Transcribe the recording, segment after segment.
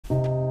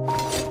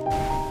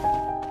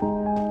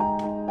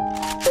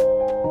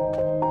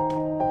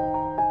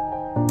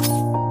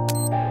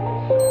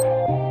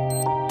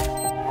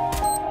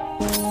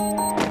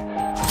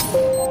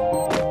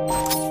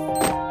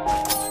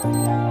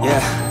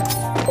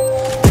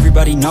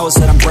Everybody knows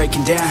that I'm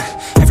breaking down.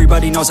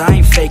 Everybody knows I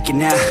ain't faking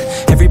now.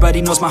 Everybody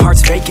knows my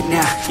heart's vacant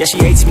now. Yeah, she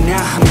hates me now,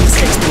 I mean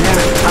mistakes me now.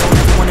 I don't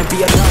ever wanna be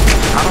alone.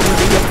 I don't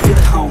really ever feel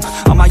at home.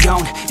 On my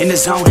own, in the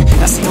zone.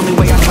 That's the only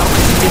way I know.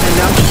 Feeling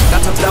low,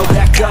 about to blow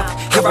back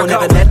up. I won't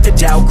ever let the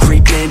doubt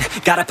creep in.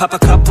 Gotta pop a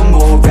couple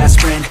more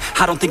aspirin.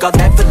 I don't think I'll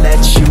ever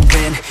let you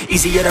in.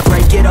 Easier to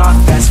break it off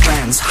best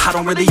friends. I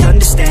don't really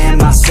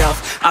understand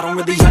myself. I don't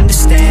really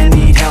understand,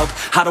 need help.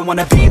 I don't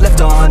wanna be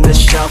left on the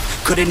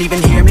shelf. Couldn't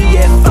even hear me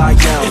if I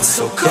yelled. It's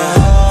so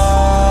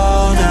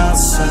cold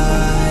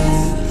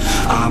outside.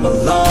 I'm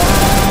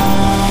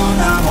alone,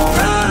 I'm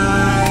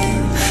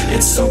alright.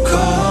 It's so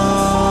cold